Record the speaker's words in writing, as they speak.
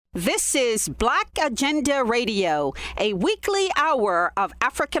This is Black Agenda Radio, a weekly hour of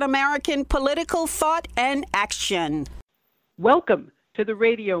African American political thought and action. Welcome to the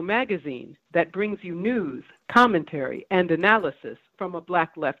radio magazine that brings you news, commentary, and analysis from a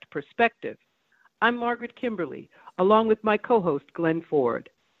Black left perspective. I'm Margaret Kimberley, along with my co-host Glen Ford.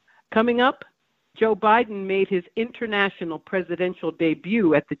 Coming up, Joe Biden made his international presidential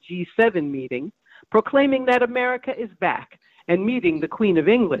debut at the G7 meeting, proclaiming that America is back and meeting the Queen of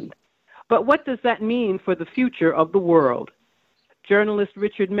England. But what does that mean for the future of the world? Journalist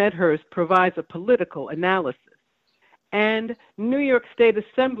Richard Medhurst provides a political analysis. And New York State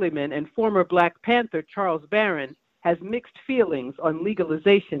Assemblyman and former Black Panther Charles Barron has mixed feelings on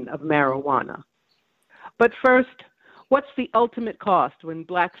legalization of marijuana. But first, what's the ultimate cost when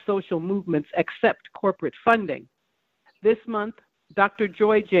Black social movements accept corporate funding? This month, Dr.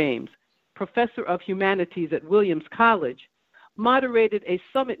 Joy James, professor of humanities at Williams College, moderated a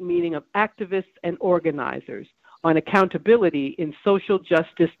summit meeting of activists and organizers on accountability in social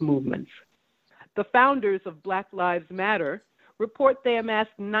justice movements. The founders of Black Lives Matter report they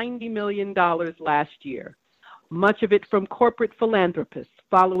amassed $90 million last year, much of it from corporate philanthropists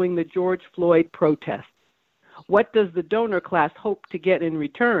following the George Floyd protests. What does the donor class hope to get in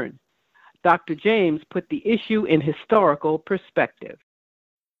return? Dr. James put the issue in historical perspective.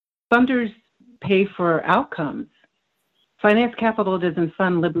 Funders pay for outcomes. Finance capital doesn't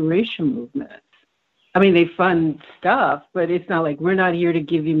fund liberation movements. I mean, they fund stuff, but it's not like we're not here to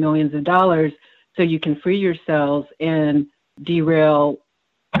give you millions of dollars so you can free yourselves and derail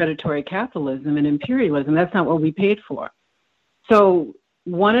predatory capitalism and imperialism. That's not what we paid for. So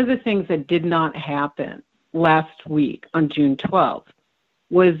one of the things that did not happen last week on June 12th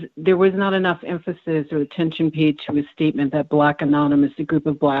was there was not enough emphasis or attention paid to a statement that Black Anonymous, a group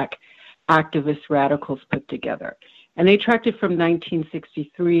of Black activist radicals, put together. And they tracked it from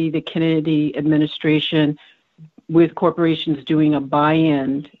 1963, the Kennedy administration, with corporations doing a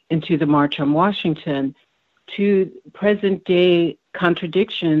buy-in into the March on Washington, to present-day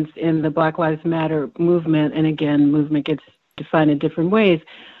contradictions in the Black Lives Matter movement. And again, movement gets defined in different ways.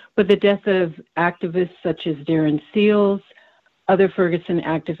 But the death of activists such as Darren Seals, other Ferguson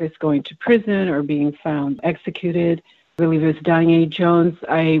activists going to prison or being found executed. I believe it was Diane Jones.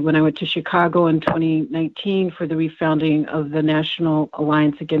 When I went to Chicago in 2019 for the refounding of the National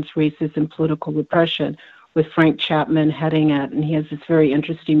Alliance Against Racist and Political Repression with Frank Chapman heading it, and he has this very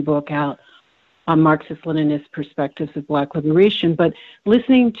interesting book out on Marxist-Leninist perspectives of Black liberation. But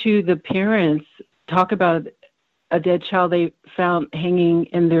listening to the parents talk about a dead child they found hanging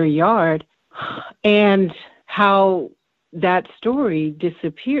in their yard and how that story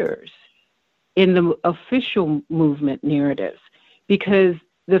disappears in the official movement narratives, because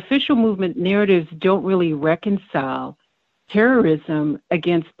the official movement narratives don't really reconcile terrorism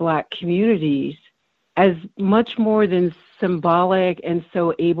against Black communities as much more than symbolic and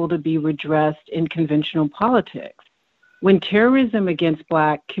so able to be redressed in conventional politics, when terrorism against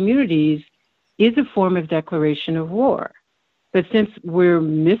Black communities is a form of declaration of war. But since we're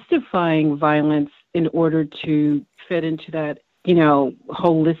mystifying violence in order to fit into that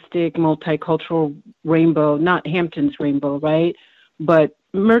holistic, multicultural rainbow, not Hampton's rainbow, right? But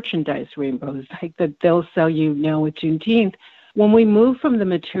merchandise rainbows, like that they'll sell you now with Juneteenth. When we move from the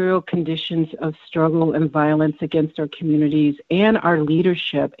material conditions of struggle and violence against our communities and our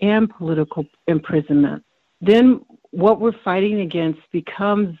leadership and political imprisonment, then what we're fighting against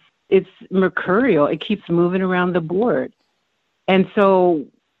becomes, it's mercurial. It keeps moving around the board. And so,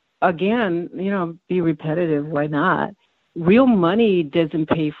 again, be repetitive, why not? Real money doesn't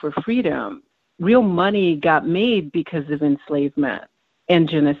pay for freedom. Real money got made because of enslavement and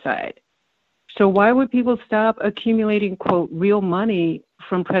genocide. So why would people stop accumulating, quote, real money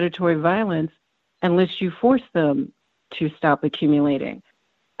from predatory violence unless you force them to stop accumulating?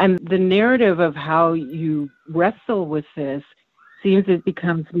 And the narrative of how you wrestle with this seems it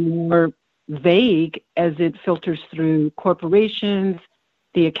becomes more vague as it filters through corporations,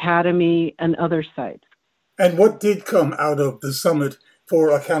 the academy, and other sites. And what did come out of the Summit for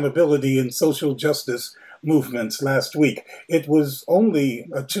Accountability in Social Justice Movements last week? It was only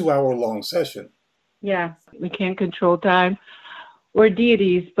a 2-hour-long session. Yeah, we can't control time or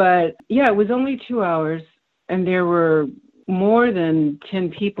deities, but yeah, it was only 2 hours, and there were more than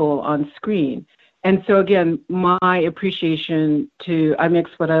 10 people on screen. And so again, my appreciation to I Mix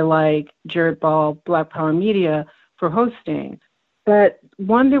What I Like, Jared Ball, Black Power Media for hosting. But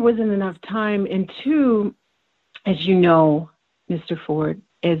one, there wasn't enough time, and two, as you know, Mr. Ford,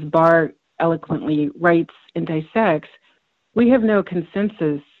 as Barr eloquently writes and dissects, we have no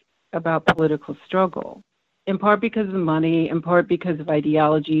consensus about political struggle. in part because of the money, in part because of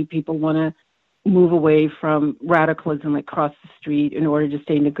ideology. People want to move away from radicalism, like cross the street, in order to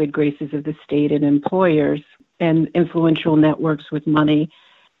stay in the good graces of the state and employers and influential networks with money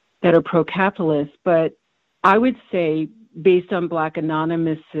that are pro-capitalist. But I would say, based on Black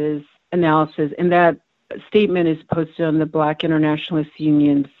Anonymous's analysis, and that statement is posted on the Black Internationalist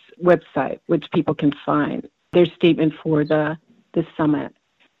Union's website, which people can find, their statement for the summit.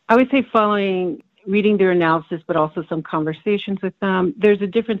 I would say, following reading their analysis, but also some conversations with them, there's a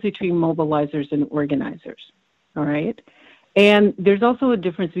difference between mobilizers and organizers, all right? And there's also a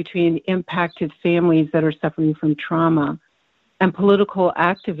difference between impacted families that are suffering from trauma and political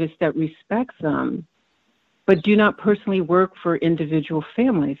activists that respect them, but do not personally work for individual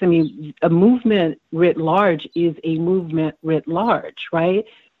families. I mean, a movement writ large is a movement writ large, right?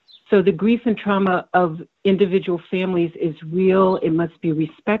 So the grief and trauma of individual families is real. It must be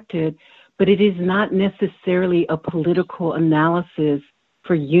respected, but it is not necessarily a political analysis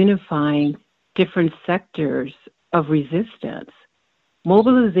for unifying different sectors of resistance.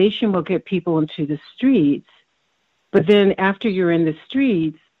 Mobilization will get people into the streets, but then after you're in the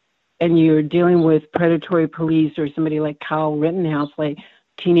streets and you're dealing with predatory police or somebody like Kyle Rittenhouse, like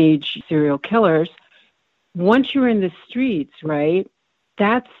teenage serial killers, once you're in the streets, right,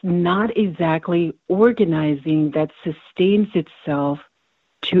 that's not exactly organizing that sustains itself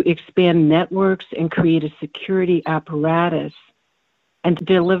to expand networks and create a security apparatus and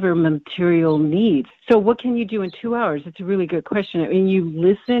deliver material needs. So what can you do in 2 hours? It's a really good question. I mean, you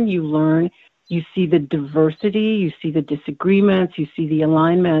listen, you learn, you see the diversity, you see the disagreements, you see the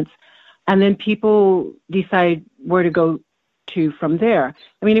alignments, and then people decide where to go to from there.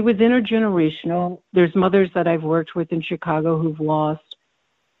 I mean, it was intergenerational. There's mothers that I've worked with in Chicago who've lost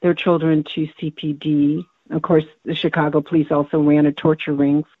their children to CPD. Of course, the Chicago police also ran a torture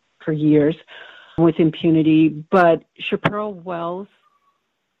ring for years with impunity. But Chaparral Wells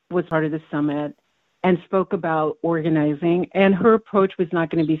was part of the summit and spoke about organizing. And her approach was not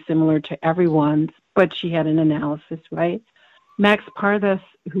going to be similar to everyone's, but she had an analysis, right? Max Parthas,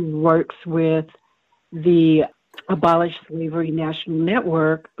 who works with the Abolish Slavery National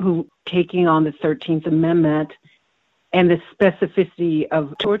Network, who taking on the 13th Amendment and the specificity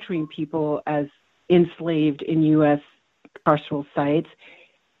of torturing people as enslaved in U.S. carceral sites,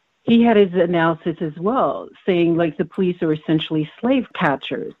 he had his analysis as well, saying like the police are essentially slave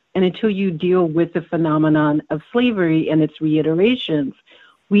catchers. And until you deal with the phenomenon of slavery and its reiterations,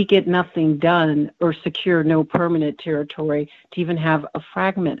 we get nothing done or secure no permanent territory to even have a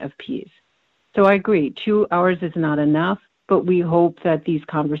fragment of peace. So I agree, 2 hours is not enough, but we hope that these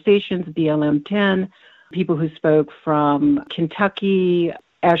conversations, BLM 10, people who spoke from Kentucky,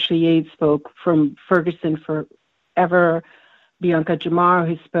 Ashley Yates spoke from Ferguson Forever, Bianca Jamar,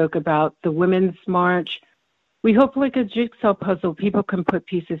 who spoke about the Women's March. We hope, like a jigsaw puzzle, people can put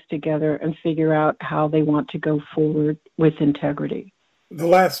pieces together and figure out how they want to go forward with integrity. The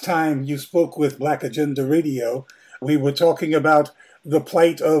last time you spoke with Black Agenda Radio, we were talking about the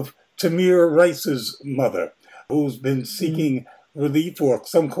plight of Tamir Rice's mother, who's been seeking relief or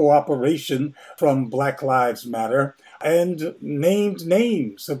some cooperation from Black Lives Matter, and named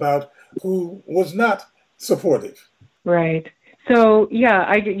names about who was not supportive. Right. So,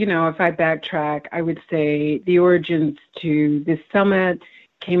 yeah, if I backtrack, I would say the origins to this summit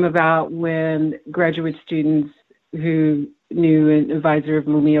came about when graduate students who knew an advisor of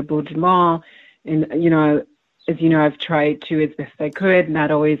Mumia Abu-Jamal, and, as you know, I've tried to, as best I could,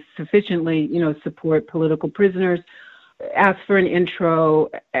 not always sufficiently, support political prisoners, asked for an intro,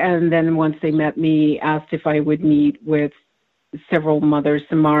 and then once they met me, asked if I would meet with several mothers,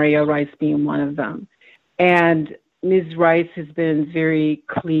 Samaria Rice being one of them. And Ms. Rice has been very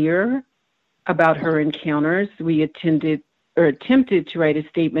clear about her encounters. We attempted to write a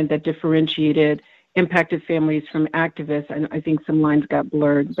statement that differentiated impacted families from activists. And I think some lines got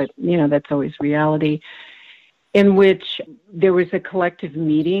blurred, but, that's always reality, in which there was a collective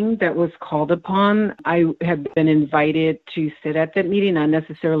meeting that was called upon. I had been invited to sit at that meeting, not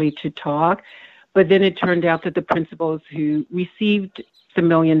necessarily to talk, but then it turned out that the principals who received the $1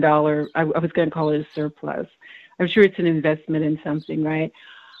 million, I was going to call it a surplus, I'm sure it's an investment in something, right?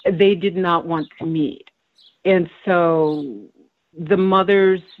 They did not want to meet. And so the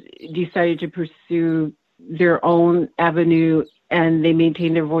mothers decided to pursue their own avenue, and they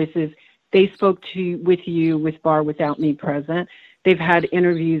maintained their voices. They spoke with Bar without me present. They've had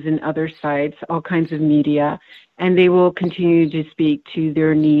interviews in other sites, all kinds of media, and they will continue to speak to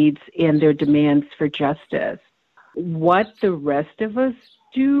their needs and their demands for justice. What the rest of us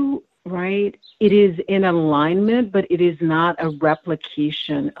do, right? It is in alignment, but it is not a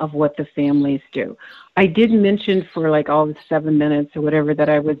replication of what the families do. I did mention for like all the 7 minutes or whatever that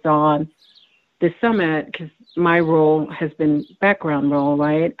I was on the summit, because my role has been background role,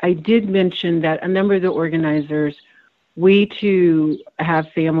 right? I did mention that a number of the organizers, we too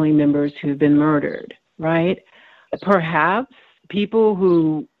have family members who've been murdered, right? Perhaps people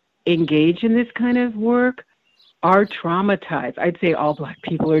who engage in this kind of work are traumatized. I'd say all Black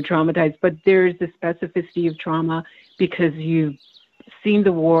people are traumatized, but there's the specificity of trauma because you've seen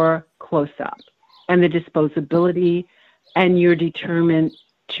the war close up and the disposability, and you're determined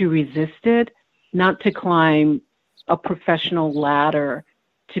to resist it, not to climb a professional ladder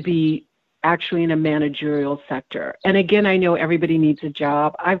to be actually in a managerial sector. And again, I know everybody needs a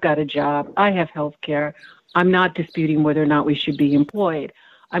job. I've got a job. I have health care. I'm not disputing whether or not we should be employed.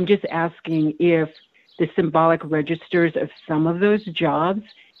 I'm just asking if the symbolic registers of some of those jobs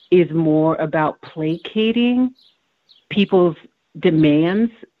is more about placating people's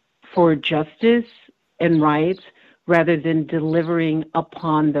demands for justice and rights rather than delivering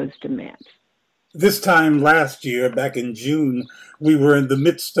upon those demands. This time last year, back in June, we were in the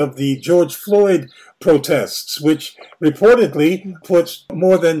midst of the George Floyd protests, which reportedly put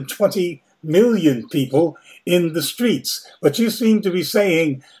more than 20 million people in the streets. But you seem to be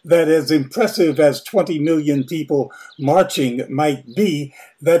saying that as impressive as 20 million people marching might be,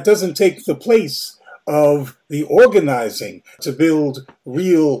 that doesn't take the place of the organizing to build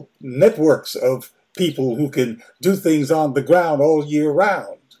real networks of people who can do things on the ground all year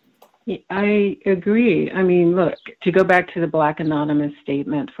round. I agree. I mean, look, to go back to the Black Anonymous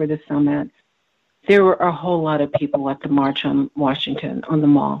statement for the summit, there were a whole lot of people at the March on Washington, on the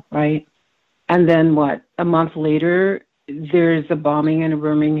Mall, right? And then what? A month later, there's a bombing in a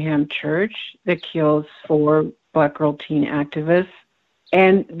Birmingham church that kills 4 Black girl teen activists.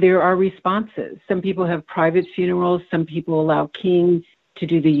 And there are responses. Some people have private funerals. Some people allow King to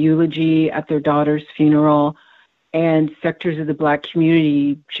do the eulogy at their daughter's funeral. And sectors of the Black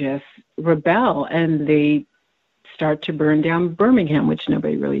community just rebel, and they start to burn down Birmingham, which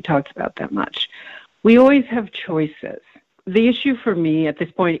nobody really talks about that much. We always have choices. The issue for me at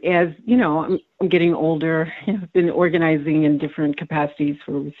this point, as you know, I'm getting older. I've been organizing in different capacities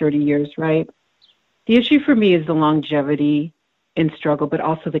for over 30 years, right? The issue for me is the longevity in struggle, but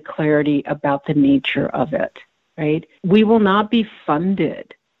also the clarity about the nature of it, right? We will not be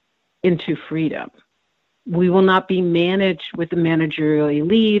funded into freedom. We will not be managed with a managerial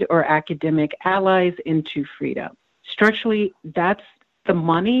elite or academic allies into freedom. Structurally, that's the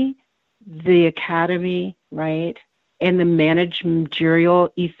money, the academy, right, and the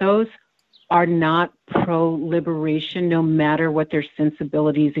managerial ethos are not pro-liberation, no matter what their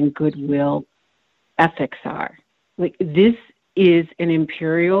sensibilities and goodwill ethics are. Like, this is an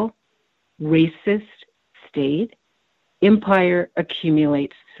imperial, racist state. Empire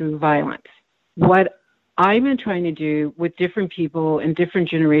accumulates through violence. What I've been trying to do with different people in different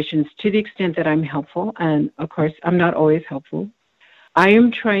generations, to the extent that I'm helpful, and of course I'm not always helpful, I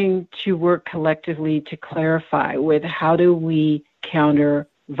am trying to work collectively to clarify with how do we counter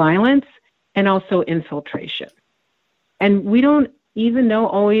violence and also infiltration. And we don't even know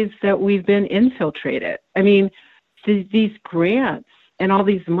always that we've been infiltrated. I mean, these grants and all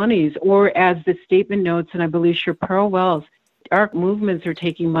these monies, or as the statement notes, and I believe Sherpearl Wells, our movements are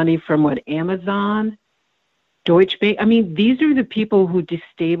taking money from what, Amazon, Deutsche Bank. I mean, these are the people who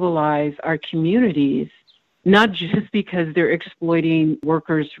destabilize our communities, not just because they're exploiting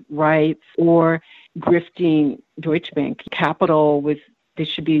workers' rights or grifting Deutsche Bank capital with, they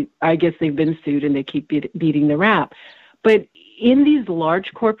should be, I guess they've been sued and they keep beating the rap. But in these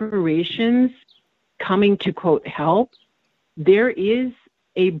large corporations coming to, quote, help, there is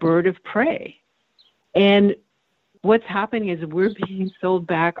a bird of prey. And what's happening is we're being sold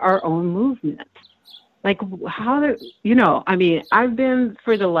back our own movement. Like, how do, you know, I mean, I've been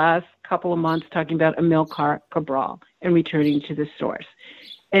for the last couple of months talking about Amilcar Cabral and returning to the source.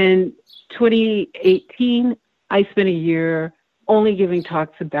 In 2018, I spent a year only giving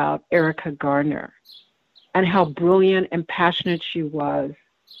talks about Erica Garner and how brilliant and passionate she was,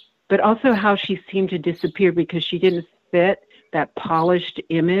 but also how she seemed to disappear because she didn't fit that polished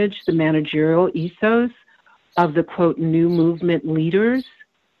image, the managerial ethos of the, quote, new movement leaders,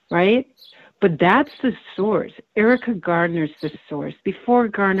 right? But that's the source. Erica Garner's the source. Before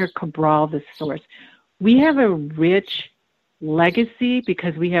Garner Cabral, the source. We have a rich legacy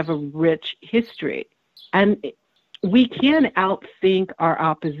because we have a rich history. And we can outthink our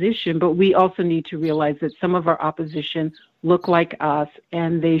opposition, but we also need to realize that some of our opposition look like us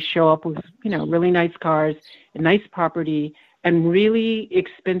and they show up with, you know, really nice cars and nice property and really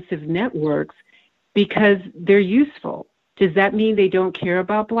expensive networks because they're useful. Does that mean they don't care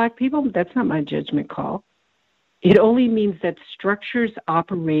about Black people? That's not my judgment call. It only means that structures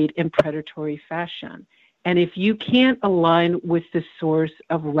operate in predatory fashion. And if you can't align with the source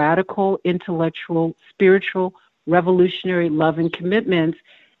of radical, intellectual, spiritual, revolutionary love and commitments,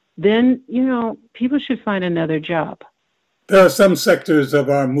 then, people should find another job. There are some sectors of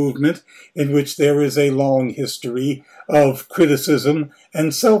our movement in which there is a long history of criticism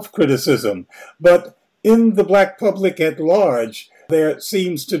and self-criticism. But in the Black public at large, there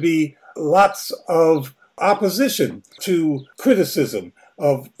seems to be lots of opposition to criticism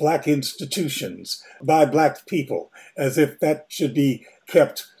of Black institutions by Black people, as if that should be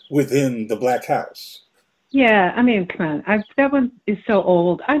kept within the Black house. Yeah, come on. That one is so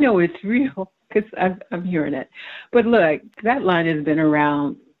old. I know it's real because I'm hearing it. But look, that line has been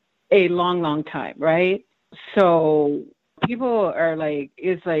around a long, long time, right? So people are like,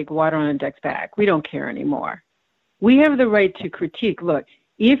 it's like water on a duck's back. We don't care anymore. We have the right to critique. Look,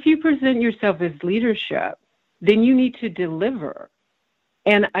 if you present yourself as leadership, then you need to deliver.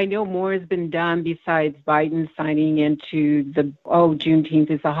 And I know more has been done besides Biden signing into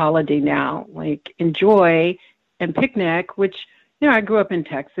Juneteenth is a holiday now. Like, enjoy and picnic, which, I grew up in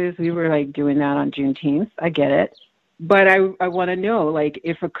Texas. We were doing that on Juneteenth. I get it. But I want to know,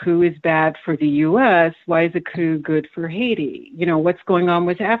 if a coup is bad for the U.S., why is a coup good for Haiti? What's going on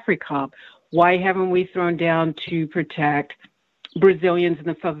with Africa? Why haven't we thrown down to protect Brazilians in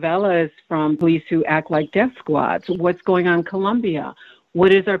the favelas from police who act like death squads? What's going on in Colombia?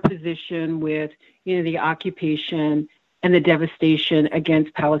 What is our position with, the occupation and the devastation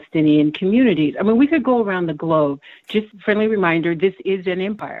against Palestinian communities? We could go around the globe. Just friendly reminder, this is an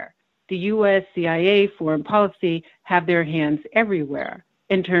empire. The U.S., CIA, foreign policy have their hands everywhere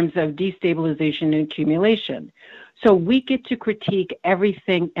in terms of destabilization and accumulation. So we get to critique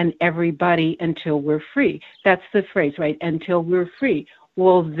everything and everybody until we're free. That's the phrase, right? Until we're free.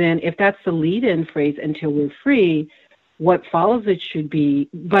 Well, then if that's the lead-in phrase, until we're free, what follows it should be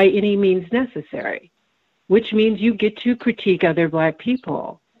by any means necessary, which means you get to critique other Black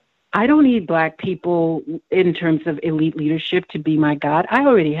people. I don't need Black people in terms of elite leadership to be my God. I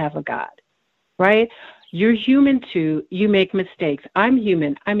already have a God, right? You're human too. You make mistakes. I'm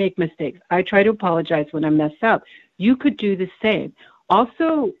human. I make mistakes. I try to apologize when I mess up. You could do the same.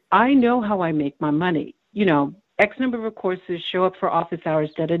 Also, I know how I make my money. X number of courses, show up for office hours,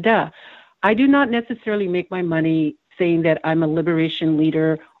 da-da-da. I do not necessarily make my money saying that I'm a liberation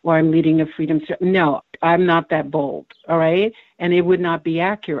leader or I'm leading a freedom. No, I'm not that bold, all right? And it would not be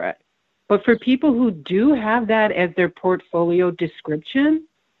accurate. But for people who do have that as their portfolio description,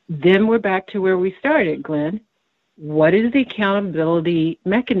 then we're back to where we started, Glenn. What is the accountability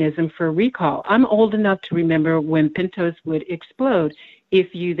mechanism for recall? I'm old enough to remember when Pintos would explode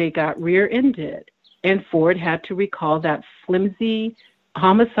if they got rear-ended, and Ford had to recall that flimsy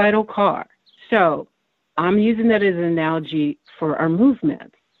homicidal car. So I'm using that as an analogy for our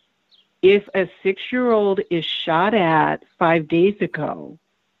movement. If a 6-year-old is shot at 5 days ago,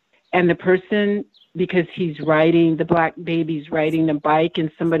 and the person, because the Black baby's riding a bike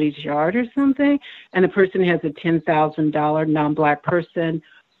in somebody's yard or something, and the person has a $10,000 non-Black person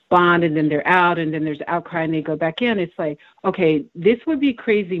bond, and then they're out, and then there's outcry, and they go back in, it's like, okay, this would be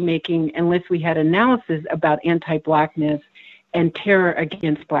crazy making unless we had analysis about anti-Blackness and terror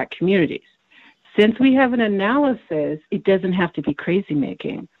against Black communities. Since we have an analysis, it doesn't have to be crazy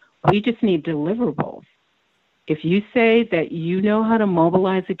making. We just need deliverables. If you say that you know how to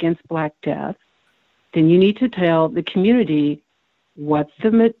mobilize against Black death, then you need to tell the community what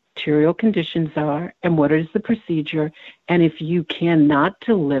the material conditions are and what is the procedure. And if you cannot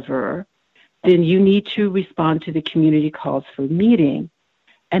deliver, then you need to respond to the community calls for meeting.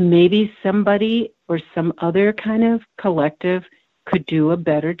 And maybe somebody or some other kind of collective could do a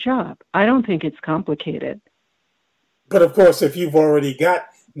better job. I don't think it's complicated. But of course, if you've already got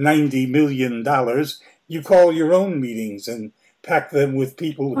 $90 million, you call your own meetings and pack them with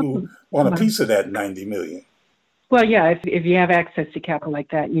people who want a piece of that $90 million. Well, yeah, if you have access to capital like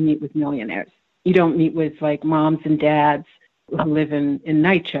that, you meet with millionaires. You don't meet with moms and dads who live in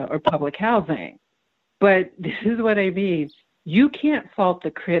NYCHA or public housing. But this is what I mean. You can't fault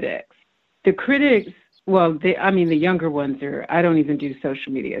the critics. The critics, the younger ones I don't even do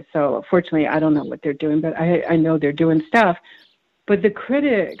social media. So fortunately, I don't know what they're doing, but I know they're doing stuff. But the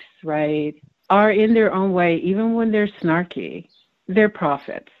critics, right, are in their own way, even when they're snarky, they're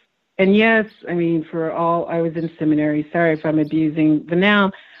prophets. And yes, I was in seminary, sorry if I'm abusing the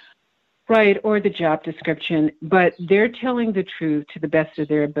noun, Right, or the job description, but they're telling the truth to the best of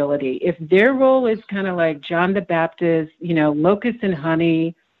their ability. If their role is kind of like John the Baptist, locusts and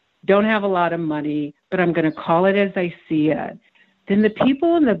honey, don't have a lot of money, but I'm going to call it as I see it, then the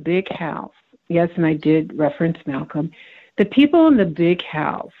people in the big house, yes, and I did reference Malcolm, the people in the big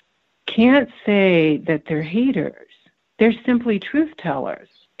house can't say that they're haters. They're simply truth tellers.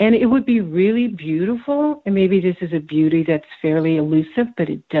 And it would be really beautiful, and maybe this is a beauty that's fairly elusive, but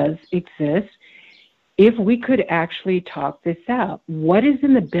it does exist, if we could actually talk this out. What is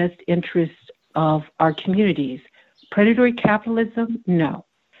in the best interest of our communities? Predatory capitalism? No.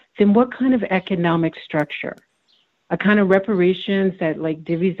 Then what kind of economic structure? A kind of reparations that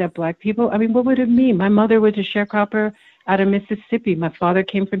divvies up Black people? I mean, what would it mean? My mother was a sharecropper out of Mississippi. My father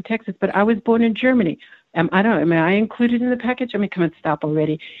came from Texas, but I was born in Germany. Am I included in the package? Come on, stop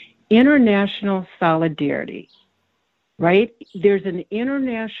already. International solidarity, right? There's an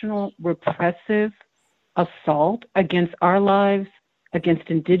international repressive assault against our lives, against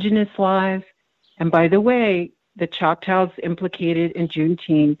indigenous lives. And by the way, the Choctaws implicated in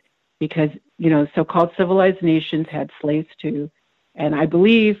Juneteenth because, so-called civilized nations had slaves too. And I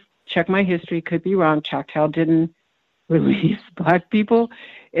believe, check my history, could be wrong, Choctaw didn't release Black people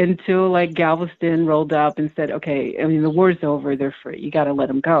until Galveston rolled up and said, okay, the war's over, they're free, you got to let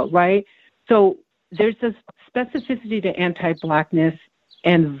them go, right? So there's this specificity to anti-Blackness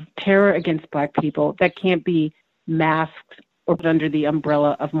and terror against Black people that can't be masked or put under the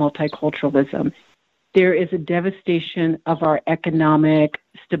umbrella of multiculturalism. There is a devastation of our economic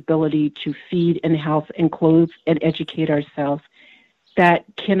stability to feed and house and clothe and educate ourselves that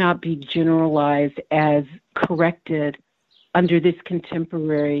cannot be generalized as corrected under this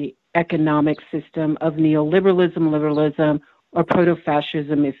contemporary economic system of neoliberalism, liberalism, or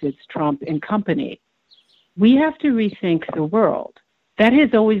proto-fascism if it's Trump and company. We have to rethink the world. That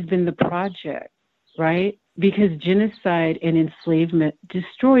has always been the project, right? Because genocide and enslavement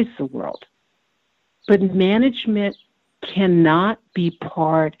destroys the world. But management cannot be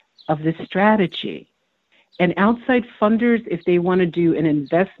part of the strategy. And outside funders, if they want to do an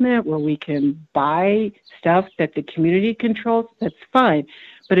investment where we can buy stuff that the community controls, that's fine.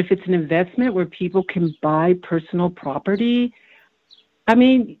 But if it's an investment where people can buy personal property,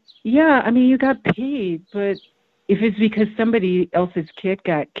 you got paid. But if it's because somebody else's kid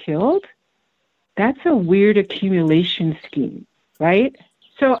got killed, that's a weird accumulation scheme, right?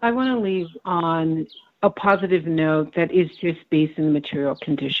 So I want to leave on a positive note that is just based in the material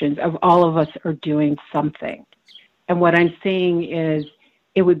conditions of all of us are doing something. And what I'm saying is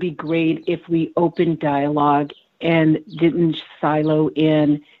it would be great if we opened dialogue and didn't silo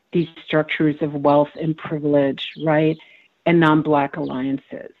in these structures of wealth and privilege, right? And non-Black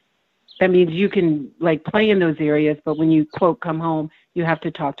alliances. That means you can play in those areas, but when you, quote, come home, you have to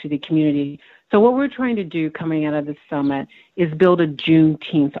talk to the community. So what we're trying to do coming out of the summit is build a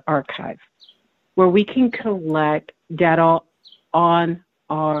Juneteenth archive where we can collect data on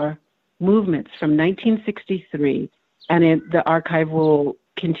our movements from 1963, and the archive will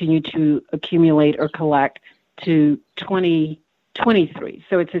continue to accumulate or collect to 2023.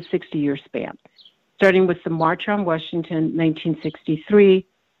 So it's a 60-year span, starting with the March on Washington, 1963,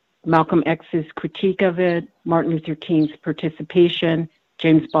 Malcolm X's critique of it, Martin Luther King's participation,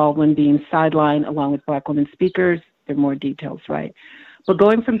 James Baldwin being sidelined along with Black women speakers. There are more details, right? But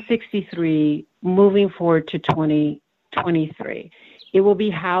going from 63, moving forward to 2023, it will be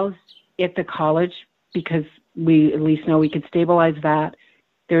housed at the college because we at least know we could stabilize that.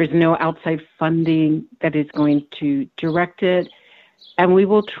 There is no outside funding that is going to direct it. And we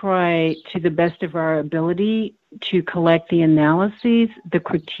will try to the best of our ability to collect the analyses, the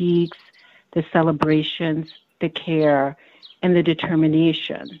critiques, the celebrations, the care, and the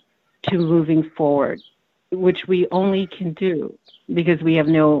determination to moving forward, which we only can do because we have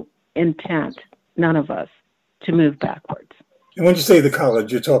no intent, none of us, to move backwards. And when you say the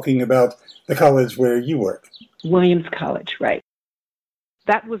college, you're talking about the college where you work. Williams College, right.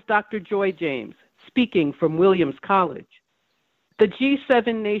 That was Dr. Joy James speaking from Williams College. The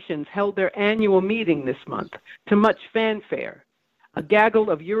G7 nations held their annual meeting this month to much fanfare. A gaggle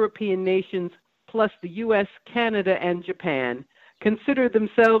of European nations plus the U.S., Canada, and Japan consider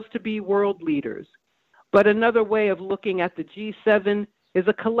themselves to be world leaders. But another way of looking at the G7 is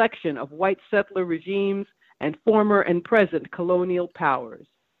a collection of white settler regimes and former and present colonial powers.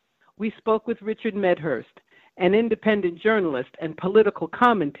 We spoke with Richard Medhurst, an independent journalist and political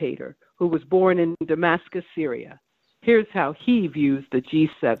commentator who was born in Damascus, Syria. Here's how he views the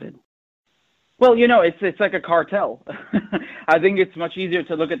G7. Well, it's like a cartel. I think it's much easier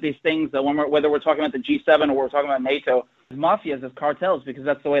to look at these things, whether we're talking about the G7 or we're talking about NATO, mafias, as cartels, because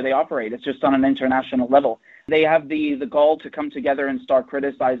that's the way they operate. It's just on an international level. They have the gall to come together and start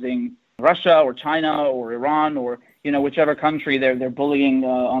criticizing Russia or China or Iran or, whichever country they're bullying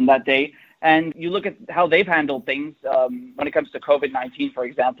on that day. And you look at how they've handled things when it comes to COVID-19, for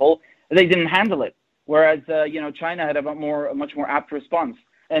example, they didn't handle it. Whereas, China had a much more apt response.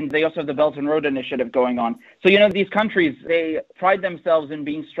 And they also have the Belt and Road Initiative going on. So, these countries, they pride themselves in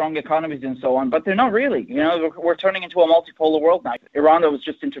being strong economies and so on, but they're not really. We're turning into a multipolar world now. Iran was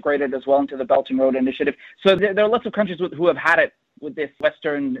just integrated as well into the Belt and Road Initiative. So there are lots of countries who have had it with this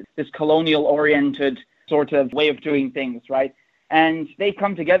Western, this colonial-oriented sort of way of doing things, right? And they've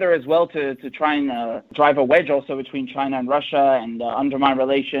come together as well to try and drive a wedge also between China and Russia and undermine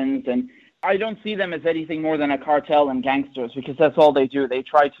relations. And I don't see them as anything more than a cartel and gangsters, because that's all they do. They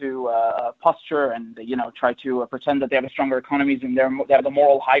try to posture and, try to pretend that they have stronger economies and they have the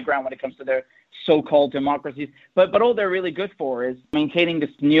moral high ground when it comes to their so-called democracies. But all they're really good for is maintaining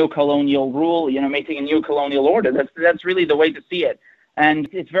this neo-colonial rule, maintaining a neo-colonial order. That's really the way to see it. And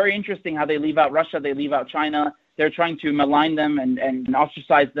it's very interesting how they leave out Russia, they leave out China. They're trying to malign them and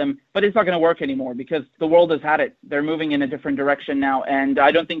ostracize them, but it's not going to work anymore because the world has had it. They're moving in a different direction now, and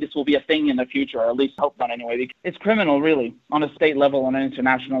I don't think this will be a thing in the future, or at least hope not anyway. It's criminal, really, on a state level, on an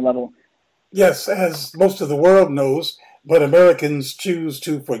international level. Yes, as most of the world knows, but Americans choose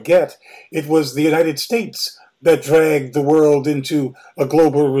to forget, it was the United States that dragged the world into a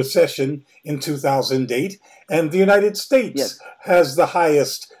global recession in 2008, and the United States has the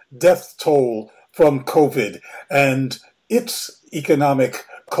highest death toll from COVID, and its economic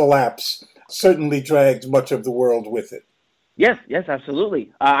collapse certainly dragged much of the world with it. Yes,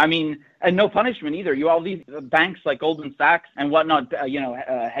 absolutely. And no punishment either. You all these banks like Goldman Sachs and whatnot,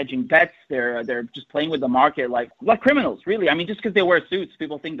 hedging bets. They're just playing with the market like criminals, really. Just because they wear suits,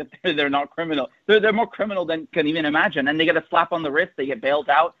 people think that they're not criminal. They're more criminal than can even imagine. And they get a slap on the wrist, they get bailed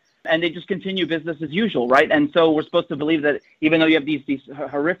out, and they just continue business as usual, right? And so we're supposed to believe that even though you have these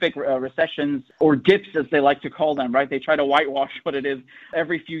horrific recessions or dips, as they like to call them, right? They try to whitewash what it is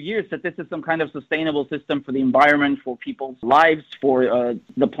every few years, that this is some kind of sustainable system for the environment, for people's lives, for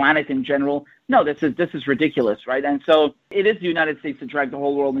the planet in general. No, this is ridiculous, right? And so it is the United States that dragged the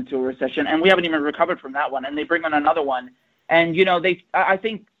whole world into a recession, and we haven't even recovered from that one. And they bring on another one. And, I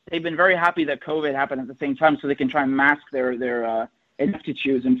think they've been very happy that COVID happened at the same time so they can try and mask their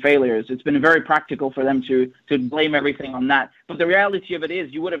ineptitudes and failures. It's been very practical for them to blame everything on that. But the reality of it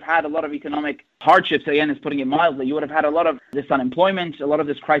is you would have had a lot of economic hardships, again, is putting it mildly. You would have had a lot of this unemployment, a lot of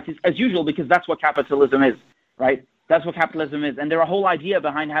this crisis, as usual, because that's what capitalism is, right? That's what capitalism is. And their whole idea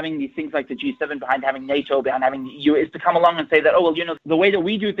behind having these things like the G7, behind having NATO, behind having the EU, is to come along and say that, the way that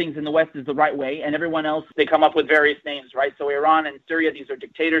we do things in the West is the right way, and everyone else, they come up with various names, right? So Iran and Syria, these are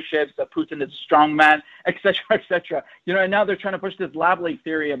dictatorships, Putin is a strong man, et cetera, and now they're trying to push this lab leak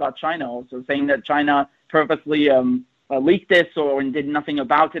theory about China also, saying that China purposely leaked this or did nothing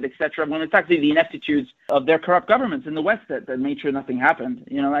about it, et cetera, when it's actually the ineptitudes of their corrupt governments in the West that made sure nothing happened.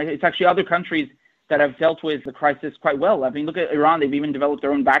 It's actually other countries that have dealt with the crisis quite well. Look at Iran. They've even developed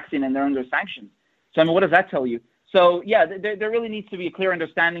their own vaccine and they're under sanctions. So, what does that tell you? So, there really needs to be a clear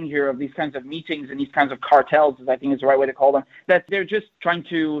understanding here of these kinds of meetings and these kinds of cartels, as I think is the right way to call them, that they're just trying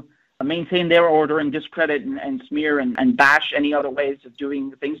to maintain their order and discredit and smear and bash any other ways of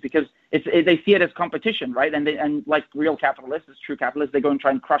doing things because they see it as competition, right? And like real capitalists, as true capitalists, they go and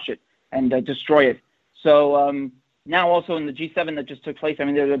try and crush it and destroy it. So, now also in the G7 that just took place,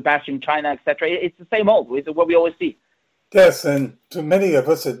 they're bashing China, et cetera. It's the same old. It's what we always see. Yes, and to many of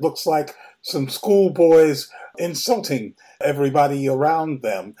us, it looks like some schoolboys insulting everybody around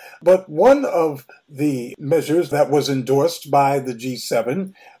them. But one of the measures that was endorsed by the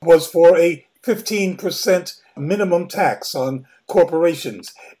G7 was for a 15% minimum tax on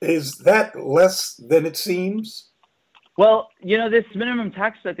corporations. Is that less than it seems? Well, this minimum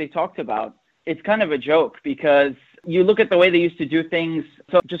tax that they talked about, it's kind of a joke because you look at the way they used to do things.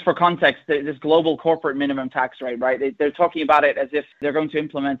 So just for context, this global corporate minimum tax rate, right? They're talking about it as if they're going to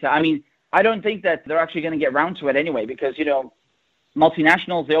implement it. I don't think that they're actually going to get around to it anyway because,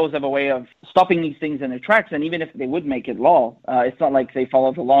 multinationals, they always have a way of stopping these things in their tracks. And even if they would make it law, it's not like they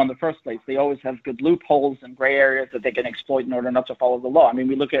follow the law in the first place. They always have good loopholes and gray areas that they can exploit in order not to follow the law.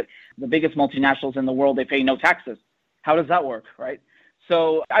 We look at the biggest multinationals in the world, they pay no taxes. How does that work, right?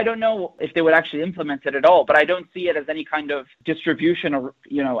 So I don't know if they would actually implement it at all, but I don't see it as any kind of distribution or,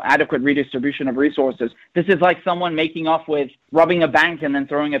 adequate redistribution of resources. This is like someone making off with robbing a bank and then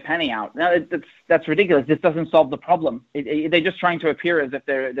throwing a penny out. Now, that's ridiculous. This doesn't solve the problem. They're just trying to appear as if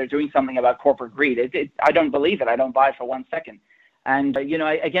they're doing something about corporate greed. I don't believe it. I don't buy it for 1 second. And,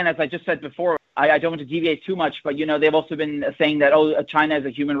 again, as I just said before, I don't want to deviate too much, but, they've also been saying that, China is a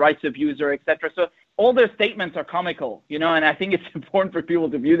human rights abuser, etc. So all their statements are comical, and I think it's important for people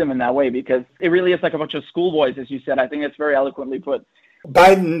to view them in that way because it really is like a bunch of schoolboys, as you said. I think it's very eloquently put.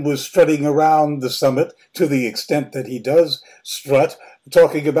 Biden was strutting around the summit to the extent that he does strut,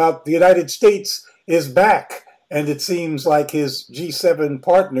 talking about the United States is back. And it seems like his G7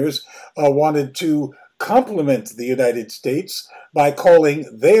 partners wanted to compliment the United States by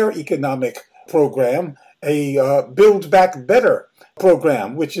calling their economic program a Build Back Better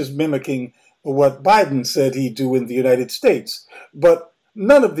program, which is mimicking what Biden said he'd do in the United States. But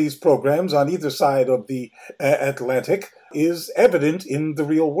none of these programs on either side of the Atlantic is evident in the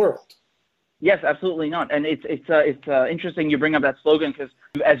real world. Yes, absolutely not. And it's interesting you bring up that slogan because,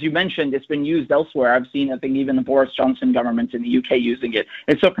 as you mentioned, it's been used elsewhere. I've seen, I think, even the Boris Johnson government in the UK using it.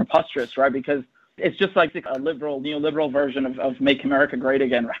 It's so preposterous, right? Because it's just like a neoliberal version of Make America Great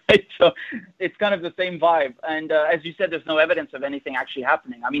Again, right? So it's kind of the same vibe. And as you said, there's no evidence of anything actually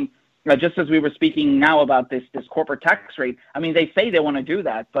happening. I mean, just as we were speaking now about this corporate tax rate, I mean, they say they want to do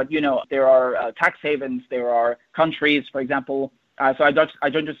that, but, there are tax havens, there are countries, for example. So I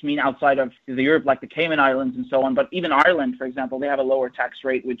don't just mean outside of Europe, like the Cayman Islands and so on, but even Ireland, for example, they have a lower tax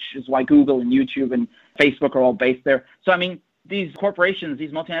rate, which is why Google and YouTube and Facebook are all based there. So, I mean, these corporations,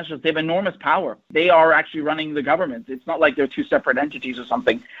 these multinationals, they have enormous power. They are actually running the government. It's not like they're two separate entities or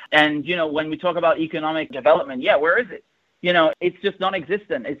something. And, when we talk about economic development, where is it? It's just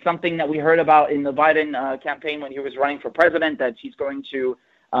non-existent. It's something that we heard about in the Biden campaign when he was running for president, that he's going to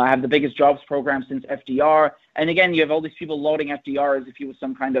have the biggest jobs program since FDR. And again, you have all these people lauding FDR as if he was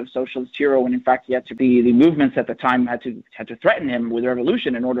some kind of socialist hero, when in fact he had to be, the movements at the time had to threaten him with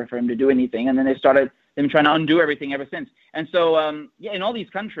revolution in order for him to do anything. And then they started them trying to undo everything ever since. And so, in all these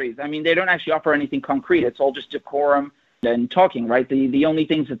countries, I mean, they don't actually offer anything concrete. It's all just decorum and talking, right? The only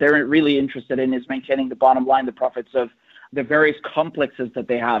things that they're really interested in is maintaining the bottom line, the profits of the various complexes that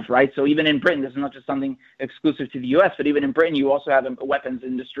they have, right? So even in Britain, this is not just something exclusive to the U.S., but even in Britain, you also have a weapons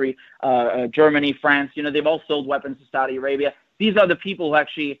industry. Germany, France, they've all sold weapons to Saudi Arabia. These are the people who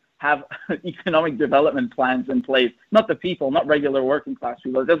actually have economic development plans in place, not the people, not regular working class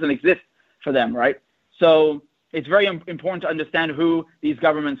people. It doesn't exist for them, right? So it's very important to understand who these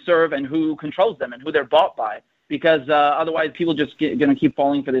governments serve and who controls them and who they're bought by, because otherwise people just going to keep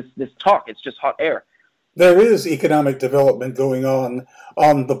falling for this talk. It's just hot air. There is economic development going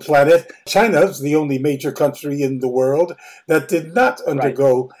on the planet. China's the only major country in the world that did not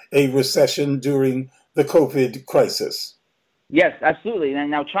undergo a recession during the COVID crisis. Yes, absolutely.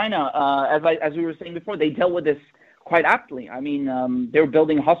 And now China, as we were saying before, they dealt with this quite aptly. I mean, they were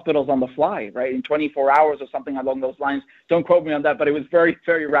building hospitals on the fly, right, in 24 hours or something along those lines. Don't quote me on that, but it was very,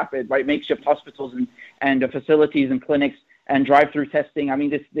 very rapid, right? Makeshift hospitals and facilities and clinics and drive-through testing. I mean,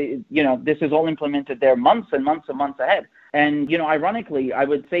 this is all implemented there months and months and months ahead. And, ironically, I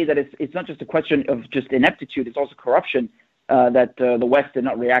would say that it's not just a question of just ineptitude, it's also corruption that the West did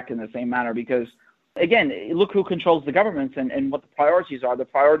not react in the same manner because, again, look who controls the governments and what the priorities are. The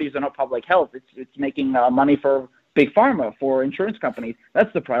priorities are not public health. It's making money for big pharma, for insurance companies.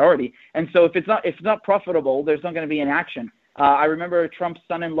 That's the priority. And so if it's not profitable, there's not going to be any action. I remember Trump's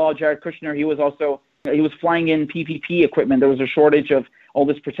son-in-law, Jared Kushner, he was flying in PPE equipment. There was a shortage of all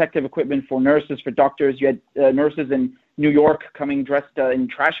this protective equipment for nurses, for doctors. You had nurses in New York coming dressed in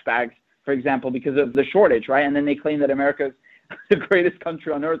trash bags, for example, because of the shortage, right? And then they claim that America's the greatest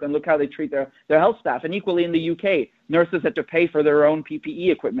country on earth, and look how they treat their health staff. And equally in the UK, nurses had to pay for their own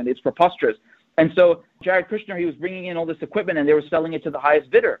PPE equipment. It's preposterous. And so Jared Kushner, he was bringing in all this equipment, and they were selling it to the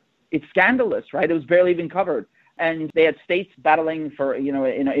highest bidder. It's scandalous, right? It was barely even covered. And they had states battling for,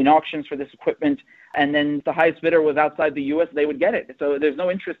 in auctions for this equipment. And then the highest bidder was outside the U.S., they would get it. So there's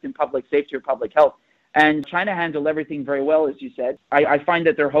no interest in public safety or public health. And China handled everything very well, as you said. I find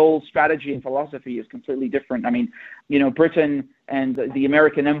that their whole strategy and philosophy is completely different. I mean, Britain and the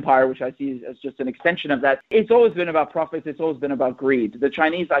American empire, which I see as just an extension of that, it's always been about profits. It's always been about greed. The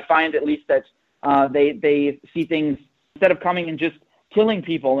Chinese, I find at least that they see things, instead of coming and just killing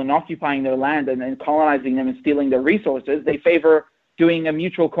people and occupying their land and colonizing them and stealing their resources, they favor doing a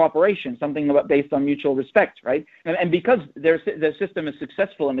mutual cooperation, something based on mutual respect, right? And because their system is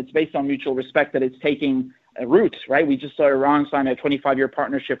successful and it's based on mutual respect, that it's taking root, right? We just saw Iran sign a 25-year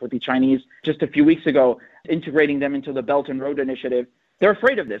partnership with the Chinese just a few weeks ago, integrating them into the Belt and Road Initiative. They're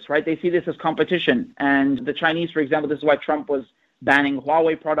afraid of this, right? They see this as competition. And the Chinese, for example, this is why Trump was banning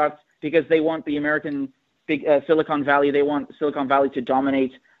Huawei products, because they want the American big Silicon Valley. They want Silicon Valley to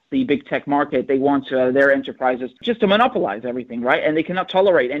dominate the big tech market. They want their enterprises just to monopolize everything, right? And they cannot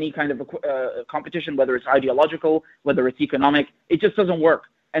tolerate any kind of competition, whether it's ideological, whether it's economic. It just doesn't work.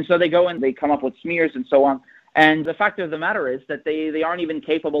 And so they go and they come up with smears and so on. And the fact of the matter is that they aren't even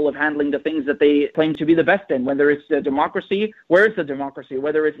capable of handling the things that they claim to be the best in, whether it's democracy, where is the democracy?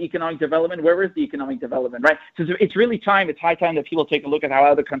 Whether it's economic development, where is the economic development, right? So it's really it's high time that people take a look at how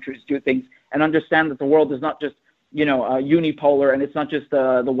other countries do things and understand that the world is not just, unipolar, and it's not just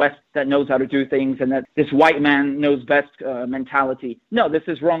the West that knows how to do things and that this white man knows best mentality. No, this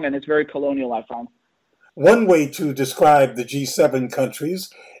is wrong, and it's very colonial, I found. One way to describe the G7 countries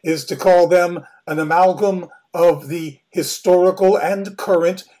is to call them an amalgam of the historical and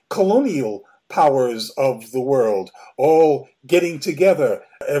current colonial powers of the world, all getting together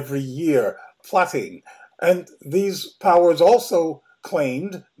every year, plotting. And these powers also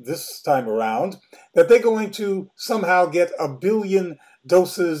claimed this time around that they're going to somehow get 1 billion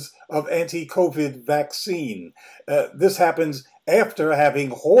doses of anti-COVID vaccine. This happens after having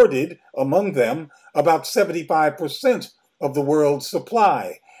hoarded among them about 75% of the world's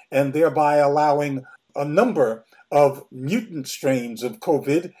supply, and thereby allowing a number of mutant strains of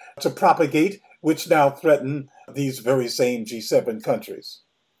COVID to propagate, which now threaten these very same G7 countries.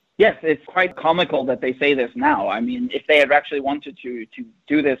 Yes, it's quite comical that they say this now. I mean, if they had actually wanted to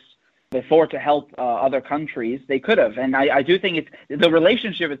do this before to help other countries, they could have. And I do think the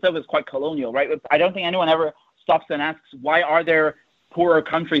relationship itself is quite colonial, right? I don't think anyone ever stops and asks, why are there poorer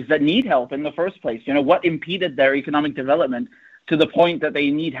countries that need help in the first place? What impeded their economic development to the point that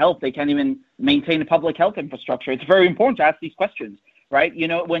they need help? They can't even maintain a public health infrastructure. It's very important to ask these questions, right?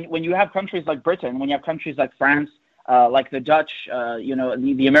 When you have countries like Britain, when you have countries like France, like the Dutch,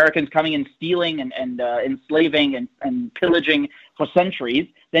 the Americans coming and stealing and enslaving and pillaging for centuries,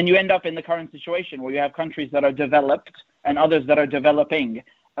 then you end up in the current situation where you have countries that are developed and others that are developing,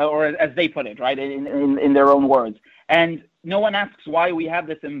 or as they put it, right, in their own words. And no one asks why we have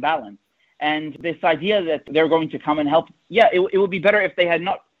this imbalance. And this idea that they're going to come and help, it would be better if they had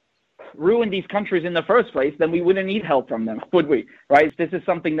not ruined these countries in the first place, then we wouldn't need help from them, would we? Right? This is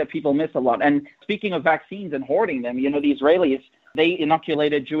something that people miss a lot. And speaking of vaccines and hoarding them, the Israelis, they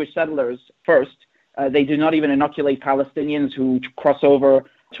inoculated Jewish settlers first. They do not even inoculate Palestinians who cross over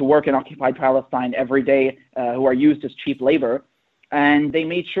to work in occupied Palestine every day, who are used as cheap labor. And they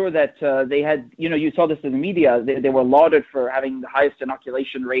made sure that they had, you saw this in the media, they were lauded for having the highest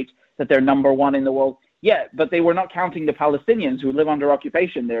inoculation rate, that they're number one in the world. Yeah, but they were not counting the Palestinians who live under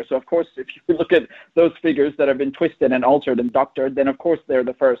occupation there. So, of course, if you look at those figures that have been twisted and altered and doctored, then, of course, they're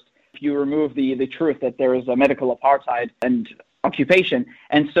the first. If you remove the truth that there is a medical apartheid and occupation.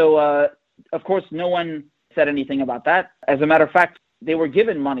 And so, of course, no one said anything about that. As a matter of fact, they were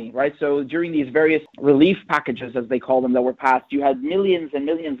given money, right? So during these various relief packages, as they call them, that were passed, you had millions and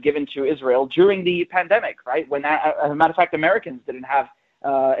millions given to Israel during the pandemic, right? When, as a matter of fact, Americans didn't have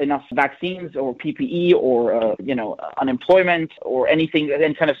enough vaccines or PPE or, unemployment or anything,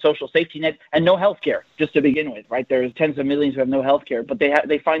 any kind of social safety net, and no healthcare, just to begin with, right? There's tens of millions who have no healthcare, but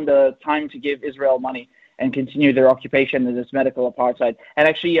they find the time to give Israel money and continue their occupation in this medical apartheid. And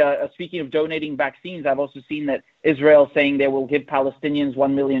actually, speaking of donating vaccines, I've also seen that Israel saying they will give Palestinians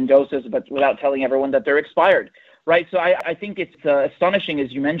 1 million doses, but without telling everyone that they're expired. Right, so I think it's astonishing,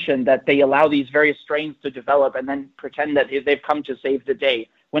 as you mentioned, that they allow these various strains to develop and then pretend that they've come to save the day,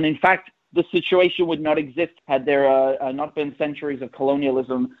 when in fact the situation would not exist had there not been centuries of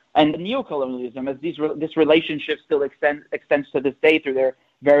colonialism and neo-colonialism, as this relationship still extends to this day through their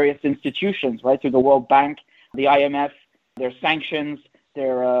various institutions, right, through the World Bank, the IMF, their sanctions,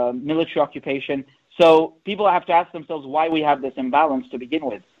 their military occupation. So people have to ask themselves why we have this imbalance to begin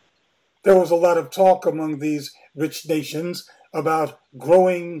with. There was a lot of talk among these rich nations about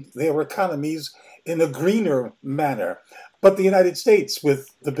growing their economies in a greener manner. But the United States,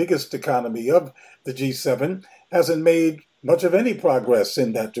 with the biggest economy of the G7, hasn't made much of any progress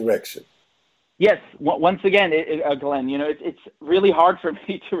in that direction. Yes, once again, Glenn, it's really hard for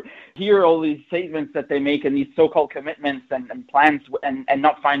me to hear all these statements that they make and these so-called commitments and plans and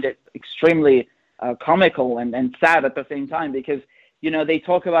not find it extremely comical and sad at the same time, because they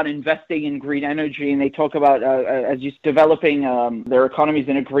talk about investing in green energy, and they talk about developing their economies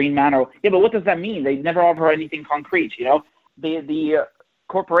in a green manner. Yeah, but what does that mean? They never offer anything concrete. The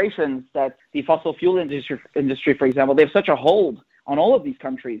corporations, that the fossil fuel industry, for example, they have such a hold on all of these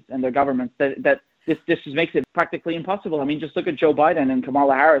countries and their governments that this just makes it practically impossible. I mean, just look at Joe Biden and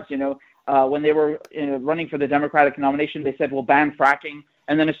Kamala Harris. When they were running for the Democratic nomination, they said we'll ban fracking,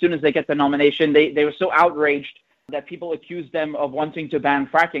 and then as soon as they get the nomination, they were so outraged that people accused them of wanting to ban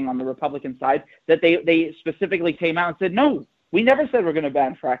fracking on the Republican side, that they specifically came out and said, no, We never said we're going to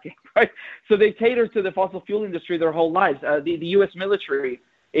ban fracking, right? So they cater to the fossil fuel industry their whole lives. The U.S. military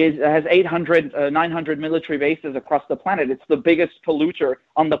has 900 military bases across the planet. It's the biggest polluter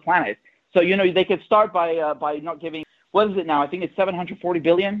on the planet. So, they could start by not giving, what is it now? I think it's $740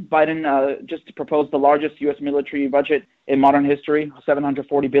 billion. Biden just proposed the largest U.S. military budget in modern history,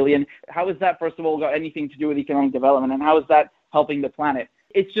 $740 billion. How is that, first of all, got anything to do with economic development? And how is that helping the planet?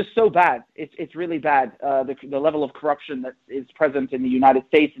 It's just so bad. It's really bad, the level of corruption that is present in the United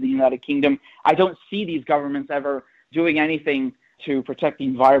States, in the United Kingdom. I don't see these governments ever doing anything to protect the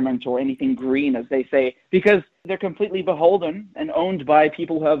environment or anything green, as they say, because they're completely beholden and owned by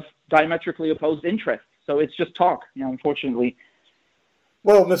people who have diametrically opposed interests. So it's just talk, unfortunately.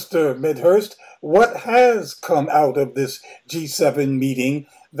 Well, Mr. Medhurst, what has come out of this G7 meeting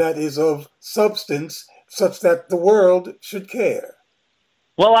that is of substance such that the world should care?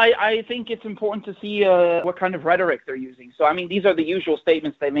 Well, I think it's important to see what kind of rhetoric they're using. So, these are the usual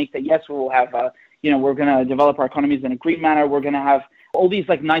statements they make that, yes, we will have, we're going to develop our economies in a green manner. We're going to have all these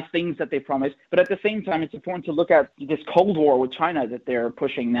nice things that they promise. But at the same time, it's important to look at this Cold War with China that they're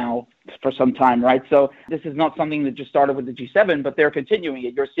pushing now for some time, right? So this is not something that just started with the G7, but they're continuing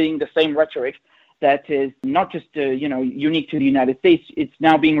it. You're seeing the same rhetoric that is not just, unique to the United States. It's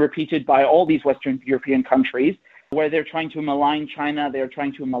now being repeated by all these Western European countries, where they're trying to malign China, they're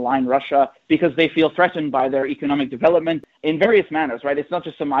trying to malign Russia, because they feel threatened by their economic development in various manners, right? It's not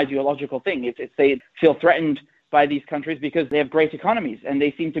just some ideological thing. It's they feel threatened by these countries because they have great economies, and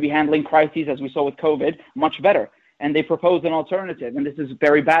they seem to be handling crises, as we saw with COVID, much better. And they propose an alternative, and this is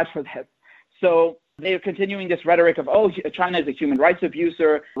very bad for them. So they're continuing this rhetoric of, China is a human rights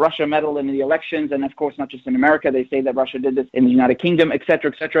abuser, Russia meddled in the elections, and of course, not just in America, they say that Russia did this in the United Kingdom, et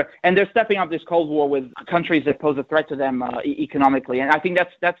cetera, et cetera. And they're stepping up this Cold War with countries that pose a threat to them economically. And I think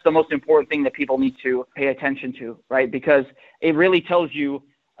that's the most important thing that people need to pay attention to, right? Because it really tells you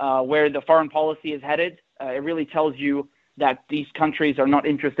where the foreign policy is headed. It really tells you that these countries are not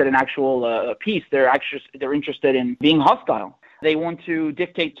interested in actual peace. They're interested in being hostile. They want to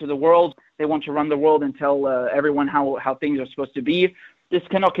dictate to the world. They want to run the world and tell everyone how things are supposed to be. This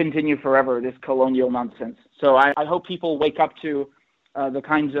cannot continue forever, this colonial nonsense. So I hope people wake up to the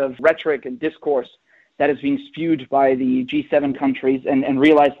kinds of rhetoric and discourse that is being spewed by the G7 countries and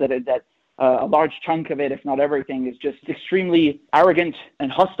realize that a large chunk of it, if not everything, is just extremely arrogant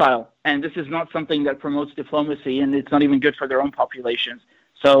and hostile. And this is not something that promotes diplomacy, and it's not even good for their own populations.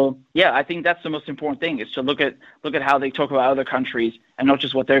 So, yeah, I think that's the most important thing, is to look at how they talk about other countries and not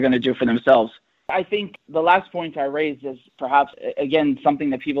just what they're going to do for themselves. I think the last point I raised is perhaps, again,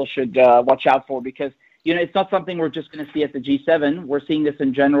 something that people should watch out for, because, it's not something we're just going to see at the G7. We're seeing this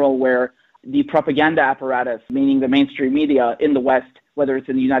in general, where the propaganda apparatus, meaning the mainstream media in the West, whether it's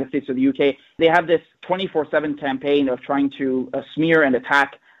in the United States or the UK, they have this 24/7 campaign of trying to smear and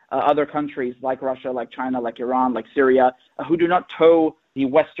attack other countries like Russia, like China, like Iran, like Syria, who do not toe the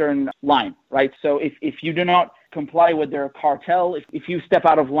Western line, right? So if you do not comply with their cartel, if you step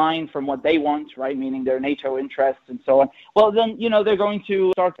out of line from what they want, right, meaning their NATO interests and so on, well, then, they're going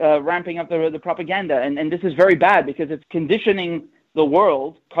to start ramping up the propaganda. And this is very bad, because it's conditioning the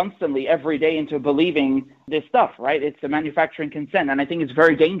world constantly every day into believing this stuff, right? It's the manufacturing consent. And I think it's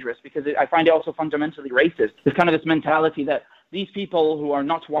very dangerous, because I find it also fundamentally racist. There's kind of this mentality that these people who are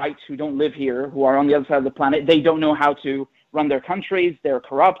not white, who don't live here, who are on the other side of the planet, they don't know how to run their countries, they're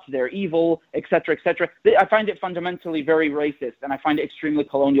corrupt, they're evil, et cetera, et cetera. I find it fundamentally very racist, and I find it extremely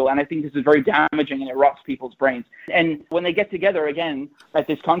colonial, and I think this is very damaging, and it rots people's brains. And when they get together again at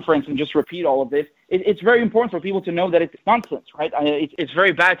this conference and just repeat all of this, it's very important for people to know that it's nonsense, right? It's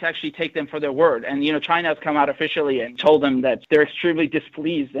very bad to actually take them for their word. And, China has come out officially and told them that they're extremely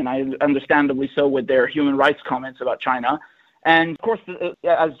displeased, and understandably so, with their human rights comments about China. And, of course,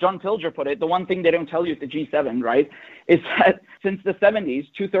 as John Pilger put it, the one thing they don't tell you at the G7, right, is that since the 70s,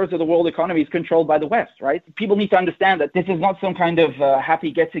 2/3 of the world economy is controlled by the West, right? People need to understand that this is not some kind of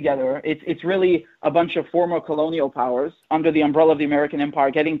happy get-together. It's really a bunch of former colonial powers under the umbrella of the American empire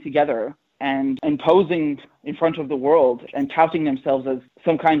getting together and posing in front of the world and touting themselves as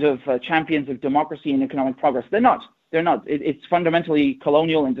some kind of champions of democracy and economic progress. They're not. They're not. It's fundamentally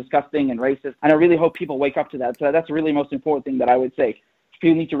colonial and disgusting and racist. And I really hope people wake up to that. So that's really the most important thing that I would say.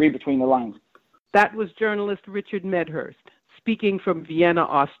 People need to read between the lines. That was journalist Richard Medhurst, speaking from Vienna,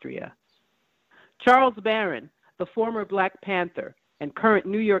 Austria. Charles Barron, the former Black Panther and current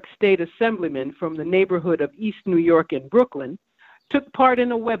New York State Assemblyman from the neighborhood of East New York and Brooklyn, took part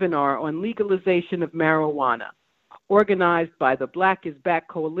in a webinar on legalization of marijuana, organized by the Black is Back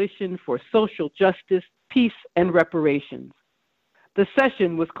Coalition for Social Justice, Peace, and Reparations. The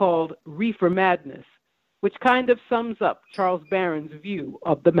session was called Reefer Madness, which kind of sums up Charles Barron's view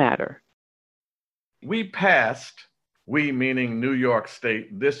of the matter. We passed, we meaning New York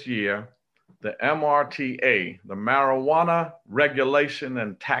State, this year, the MRTA, the Marijuana Regulation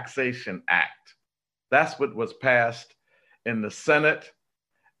and Taxation Act. That's what was passed in the Senate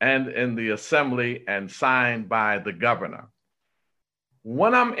and in the Assembly and signed by the governor.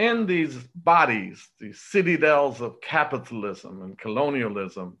 When I'm in these bodies, these citadels of capitalism and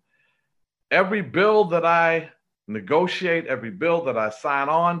colonialism, every bill that I negotiate, every bill that I sign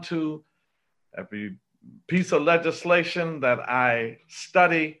on to, every piece of legislation that I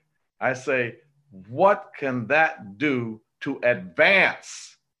study, I say, what can that do to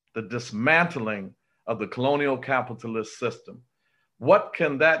advance the dismantling of the colonial capitalist system? What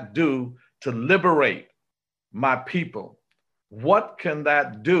can that do to liberate my people? What can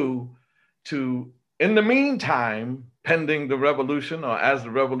that do to, in the meantime, pending the revolution or as the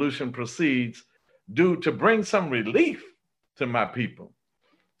revolution proceeds, do to bring some relief to my people?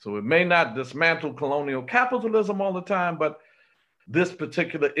 So it may not dismantle colonial capitalism all the time, but this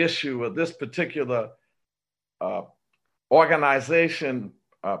particular issue or this particular organization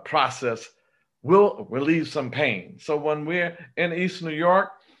process will relieve some pain. So when we're in East New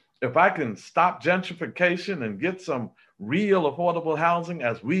York, if I can stop gentrification and get some real affordable housing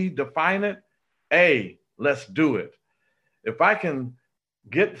as we define it, let's do it. If I can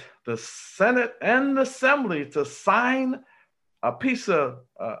get the Senate and the Assembly to sign a piece of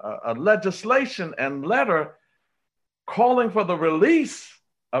legislation and letter calling for the release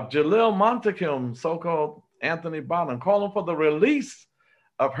of Jalil Montecalm, so-called Anthony Bonham, calling for the release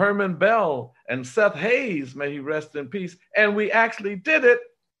of Herman Bell and Seth Hayes, may he rest in peace. And we actually did it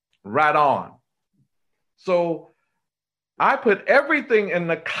right on. So I put everything in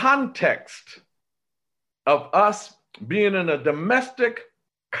the context of us being in a domestic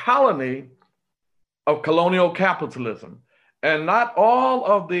colony of colonial capitalism. And not all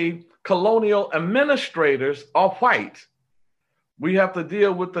of the colonial administrators are white. We have to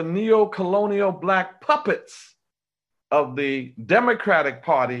deal with the neo-colonial Black puppets of the Democratic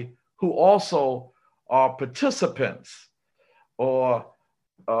Party who also are participants or,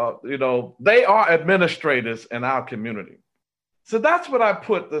 they are administrators in our community. So that's what I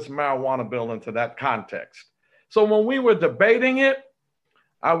put this marijuana bill into that context. So when we were debating it,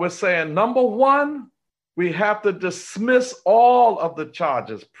 I was saying, number one, we have to dismiss all of the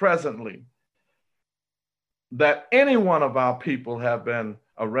charges presently that any one of our people have been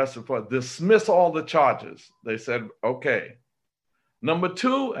arrested for. Dismiss all the charges. They said, okay. Number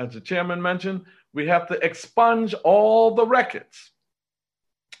two, as the chairman mentioned, we have to expunge all the records.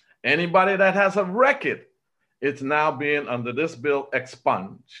 Anybody that has a record, it's now being, under this bill,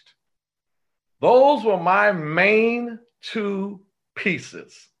 expunged. Those were my main two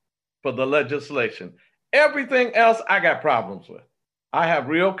pieces for the legislation. Everything else I got problems with. I have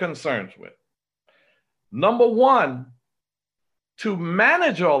real concerns with. Number one, to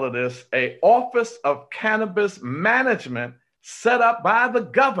manage all of this, an Office of Cannabis Management set up by the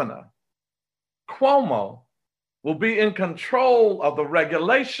governor, Cuomo, will be in control of the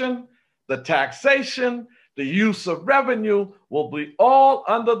regulation, the taxation, the use of revenue will be all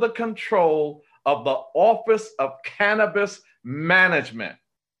under the control of the Office of Cannabis Management.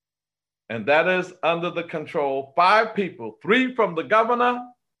 And that is under the control, 5 people, 3 from the governor,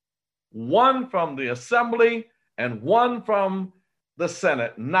 1 from the Assembly, and 1 from the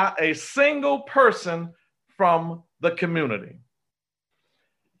Senate, not a single person from the community.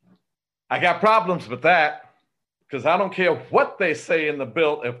 I got problems with that because I don't care what they say in the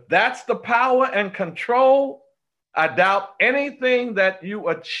bill. If that's the power and control, I doubt anything that you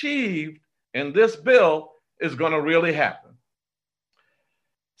achieved in this bill is going to really happen.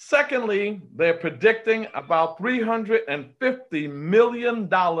 Secondly, they're predicting about $350 million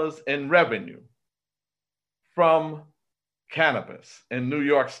in revenue from cannabis in New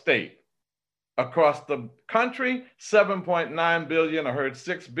York State. Across the country, 7.9 billion, I heard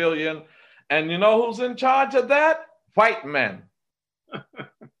 6 billion. And you know who's in charge of that? White men.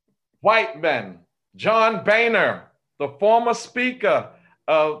 White men. John Boehner, the former speaker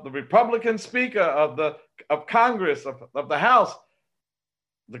of the Republican speaker of Congress, of the House,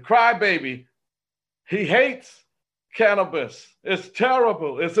 the crybaby, he hates cannabis. It's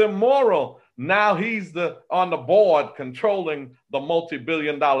terrible. It's immoral. Now he's on the board controlling the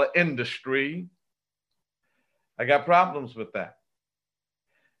multi-billion-dollar industry. I got problems with that.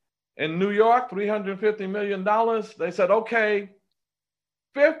 In New York, $350 million, they said, okay,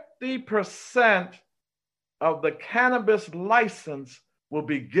 50% of the cannabis license will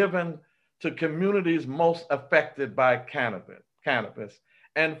be given to communities most affected by cannabis.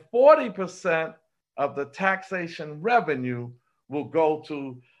 And 40% of the taxation revenue will go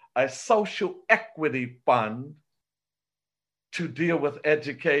to a social equity fund to deal with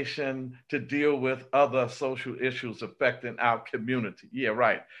education, to deal with other social issues affecting our community. Yeah,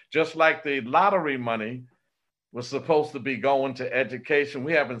 right. Just like the lottery money was supposed to be going to education,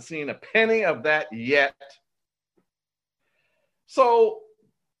 we haven't seen a penny of that yet. So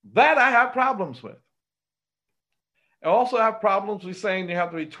that I have problems with. I also have problems with saying you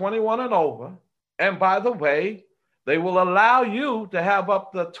have to be 21 and over. And by the way, they will allow you to have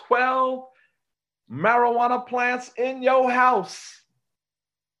up to 12 marijuana plants in your house.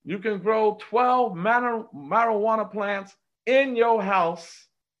 You can grow 12 marijuana plants in your house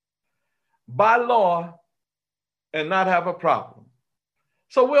by law and not have a problem.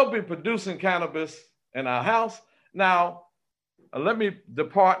 So we'll be producing cannabis in our house. Now, let me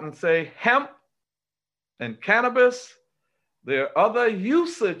depart and say hemp and cannabis, there are other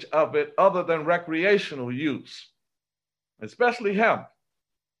usage of it other than recreational use, especially hemp,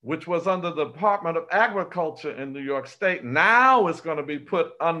 which was under the Department of Agriculture in New York State. Now it's going to be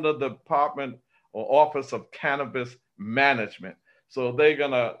put under the Department or Office of Cannabis Management. So they're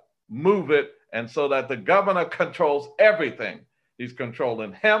going to move it, and so that the governor controls everything. He's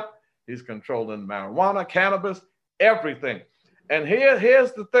controlling hemp, he's controlling marijuana, cannabis, everything. And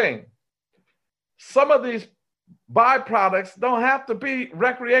here's the thing. Some of these byproducts don't have to be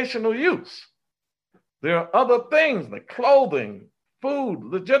recreational use. There are other things like clothing, food,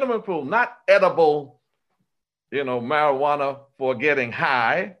 legitimate food, not edible, marijuana for getting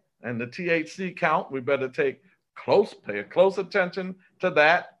high. And the THC count, we better pay close attention to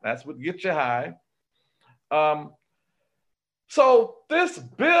that. That's what gets you high. So this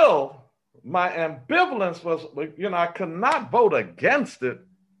bill, my ambivalence was, I could not vote against it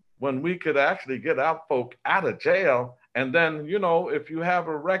when we could actually get our folk out of jail. And then, if you have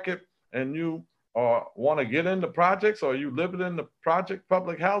a record and you want to get into projects or you live in the project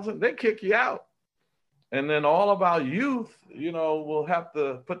public housing, they kick you out. And then all of our youth, will have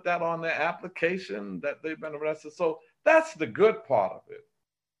to put that on their application that they've been arrested. So that's the good part of it.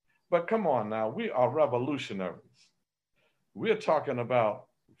 But come on now, we are revolutionaries. We're talking about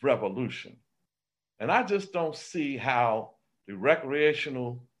revolution. And I just don't see how the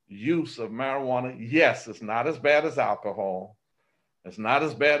recreational use of marijuana, yes, it's not as bad as alcohol. It's not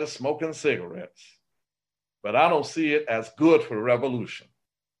as bad as smoking cigarettes, but I don't see it as good for revolution.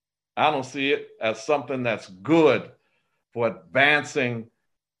 I don't see it as something that's good for advancing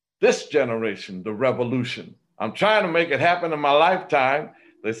this generation, the revolution. I'm trying to make it happen in my lifetime.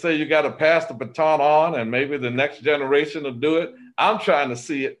 They say you got to pass the baton on and maybe the next generation will do it. I'm trying to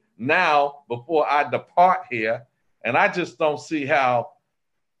see it now before I depart here. And I just don't see how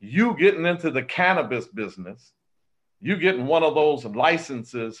you getting into the cannabis business, you getting one of those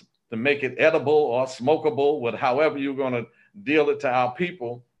licenses to make it edible or smokable with however you're going to deal it to our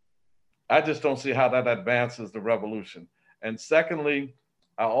people. I just don't see how that advances the revolution. And secondly,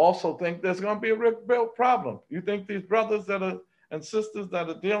 I also think there's going to be a real problem. You think these brothers and sisters that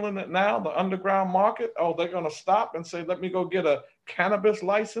are dealing it now, the underground market, they're going to stop and say, let me go get a cannabis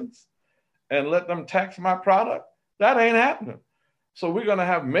license and let them tax my product? That ain't happening. So we're going to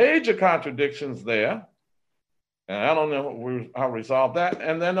have major contradictions there. And I don't know how to resolve that.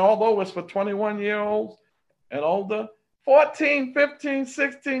 And then although it's for 21-year-olds and older, 14, 15,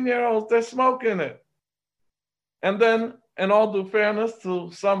 16-year-olds, they're smoking it. And then, in all due fairness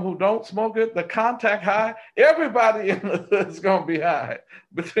to some who don't smoke it, the contact high, everybody is going to be high.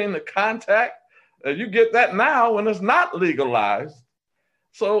 Between the contact, you get that now when it's not legalized.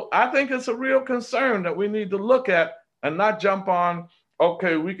 So I think it's a real concern that we need to look at and not jump on,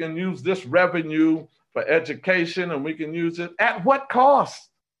 okay, we can use this revenue for education and we can use it. At what cost?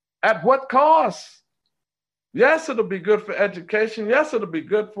 At what cost? Yes, it'll be good for education. Yes, it'll be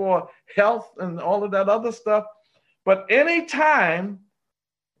good for health and all of that other stuff. But anytime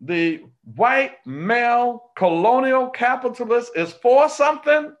the white male colonial capitalist is for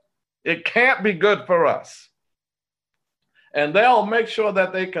something, it can't be good for us. And they'll make sure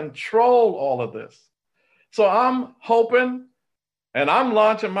that they control all of this. So I'm hoping, and I'm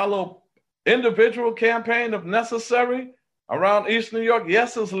launching my little individual campaign if necessary around East New York.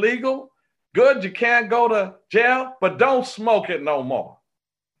 Yes, it's legal. Good, you can't go to jail, but don't smoke it no more.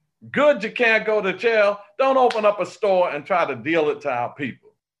 Good, you can't go to jail. Don't open up a store and try to deal it to our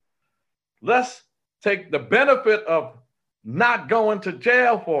people. Let's take the benefit of not going to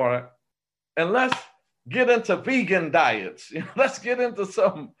jail for it, and let's get into vegan diets. Let's get into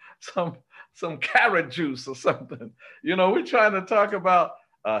some carrot juice or something. We're trying to talk about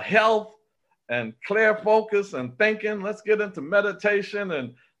health and clear focus and thinking. Let's get into meditation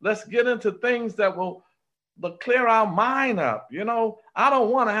and let's get into things that will clear our mind up. You know, I don't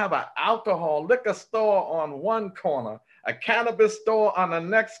want to have an alcohol liquor store on one corner, a cannabis store on the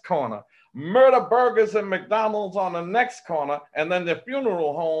next corner, murder burgers and McDonald's on the next corner, and then the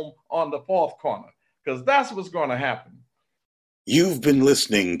funeral home on the fourth corner, because that's what's going to happen. You've been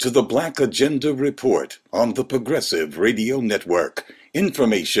listening to the Black Agenda Report on the Progressive Radio Network.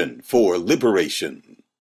 Information for liberation.